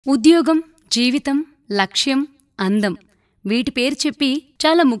ఉద్యోగం, జీవితం, లక్ష్యం, అందం వీటి పేరు చెప్పి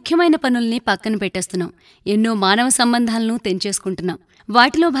చాలా ముఖ్యమైన పనుల్ని పక్కన పెట్టేస్తున్నాం. ఎన్నో మానవ సంబంధాలను తెంచేసుకుంటున్నాం.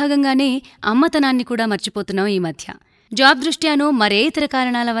 వాటిలో భాగంగానే అమ్మతనాన్ని కూడా మర్చిపోతున్నాం ఈ మధ్య. జాబ్ దృష్ట్యానో మరే ఇతర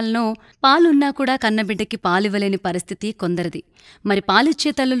కారణాల వల్లనో పాలున్నా కూడా కన్నబిడ్డకి పాలివ్వలేని పరిస్థితి కొందరిది. మరి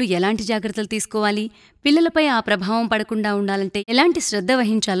పాలిచ్చే తల్లులు ఎలాంటి జాగ్రత్తలు తీసుకోవాలి? పిల్లలపై ఆ ప్రభావం పడకుండా ఉండాలంటే ఎలాంటి శ్రద్ధ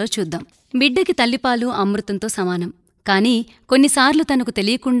వహించాలో చూద్దాం. బిడ్డకి తల్లిపాలు అమృతంతో సమానం. కానీ కొన్నిసార్లు తనకు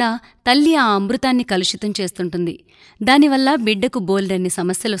తెలియకుండా తల్లి ఆ అమృతాన్ని కలుషితం చేస్తుంటుంది. దానివల్ల బిడ్డకు బోల్డన్ని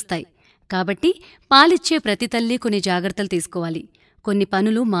సమస్యలొస్తాయి. కాబట్టి పాలిచ్చే ప్రతి తల్లి కొన్ని జాగ్రత్తలు తీసుకోవాలి. కొన్ని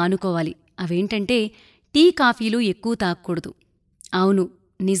పనులు మానుకోవాలి. అవేంటంటే టీ, కాఫీలు ఎక్కువ తాగకూడదు. అవును,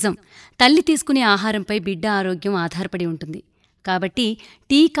 నిజం. తల్లి తీసుకునే ఆహారంపై బిడ్డ ఆరోగ్యం ఆధారపడి ఉంటుంది. కాబట్టి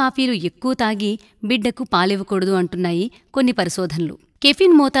టీ, కాఫీలు ఎక్కువ తాగి బిడ్డకు పాలివ్వకూడదు అంటున్నాయి కొన్ని పరిశోధనలు.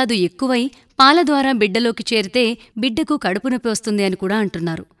 కెఫిన్ మోతాదు ఎక్కువై పాల ద్వారా బిడ్డలోకి చేరితే బిడ్డకు కడుపు నొప్పి వస్తుంది అని కూడా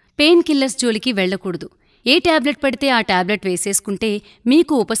అంటున్నారు. పెయిన్ కిల్లర్స్ జోలికి వెళ్లకూడదు. ఏ టాబ్లెట్ పడితే ఆ టాబ్లెట్ వేసేసుకుంటే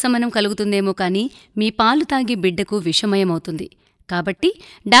మీకు ఉపశమనం కలుగుతుందేమో కానీ మీ పాలు తాగి బిడ్డకు విషమయమవుతుంది. కాబట్టి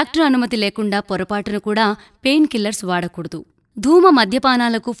డాక్టర్ అనుమతి లేకుండా పొరపాటును కూడా పెయిన్ కిల్లర్స్ వాడకూడదు. ధూమ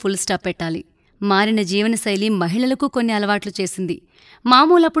మద్యపానాలకు ఫుల్ స్టాప్ పెట్టాలి. మారిన జీవనశైలి మహిళలకు కొన్ని అలవాట్లు చేసింది.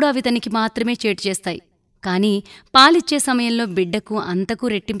 మామూలప్పుడు అవి తనకి మాత్రమే చేటు చేస్తాయి. కానీ పాలిచ్చే సమయంలో బిడ్డకు అంతకు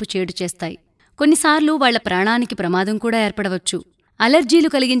రెట్టింపు చేటు చేస్తాయి. కొన్నిసార్లు వాళ్ల ప్రాణానికి ప్రమాదం కూడా ఏర్పడవచ్చు. అలర్జీలు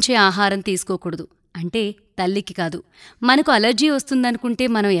కలిగించే ఆహారం తీసుకోకూడదు. అంటే తల్లికి కాదు, మనకు అలర్జీ వస్తుందనుకుంటే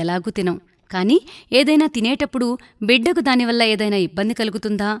మనం ఎలాగూ తినం. కానీ ఏదైనా తినేటప్పుడు బిడ్డకు దానివల్ల ఏదైనా ఇబ్బంది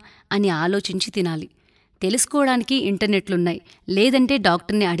కలుగుతుందా అని ఆలోచించి తినాలి. తెలుసుకోవడానికి ఇంటర్నెట్లున్నాయి. లేదంటే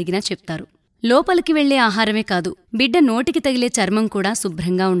డాక్టర్ని అడిగినా చెప్తారు. లోపలికి వెళ్లే ఆహారమే కాదు, బిడ్డ నోటికి తగిలే చర్మం కూడా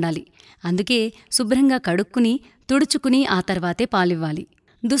శుభ్రంగా ఉండాలి. అందుకే శుభ్రంగా కడుక్కుని తుడుచుకుని ఆ తర్వాతే పాలివ్వాలి.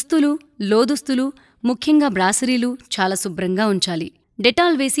 దుస్తులు, లోదుస్తులు, ముఖ్యంగా బ్రాసరీలు చాలా శుభ్రంగా ఉంచాలి.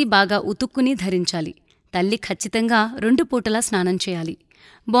 డెటాల్ వేసి బాగా ఉతుక్కుని ధరించాలి. తల్లి ఖచ్చితంగా 2 పూటలా స్నానం చేయాలి.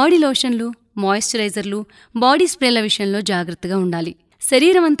 బాడీ లోషన్లు, మాయిశ్చరైజర్లు, బాడీ స్ప్రేల విషయంలో జాగ్రత్తగా ఉండాలి.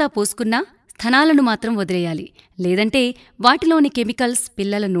 శరీరమంతా పూసుకున్నా స్థనాలను మాత్రం వదిలేయాలి. లేదంటే వాటిలోని కెమికల్స్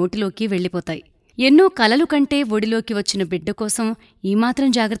పిల్లల నోటిలోకి వెళ్ళిపోతాయి. ఎన్నో కలలు కంటే ఒడిలోకి వచ్చిన బిడ్డ కోసం ఈ మాత్రం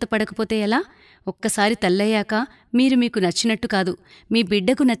జాగ్రత్త పడకపోతే ఎలా? ఒక్కసారి తల్లయ్యాక మీరు మీకు నచ్చినట్టు కాదు, మీ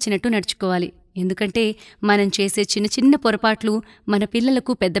బిడ్డకు నచ్చినట్టు నడుచుకోవాలి. ఎందుకంటే మనం చేసే చిన్న చిన్న పొరపాట్లు మన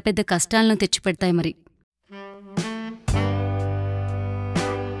పిల్లలకు పెద్ద పెద్ద కష్టాలను తెచ్చిపెడతాయి. మరి